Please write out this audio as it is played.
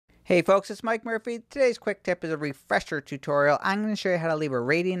Hey folks, it's Mike Murphy. Today's quick tip is a refresher tutorial. I'm going to show you how to leave a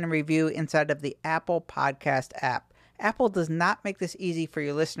rating and review inside of the Apple Podcast app. Apple does not make this easy for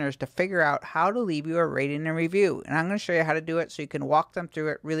your listeners to figure out how to leave you a rating and review. And I'm going to show you how to do it so you can walk them through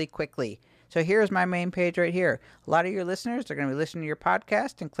it really quickly. So here's my main page right here. A lot of your listeners are going to be listening to your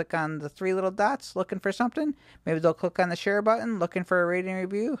podcast and click on the three little dots looking for something. Maybe they'll click on the share button looking for a rating and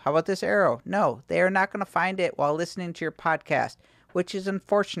review. How about this arrow? No, they are not going to find it while listening to your podcast, which is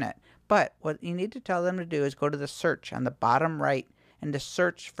unfortunate. But what you need to tell them to do is go to the search on the bottom right and to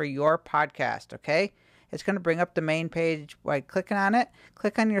search for your podcast, okay? It's going to bring up the main page by clicking on it.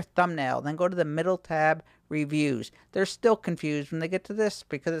 Click on your thumbnail, then go to the middle tab, Reviews. They're still confused when they get to this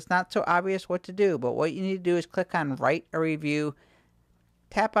because it's not so obvious what to do. But what you need to do is click on Write a Review,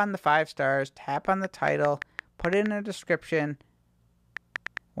 tap on the 5 stars, tap on the title, put it in a description.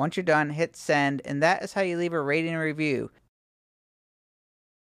 Once you're done, hit send, and that is how you leave a rating and review.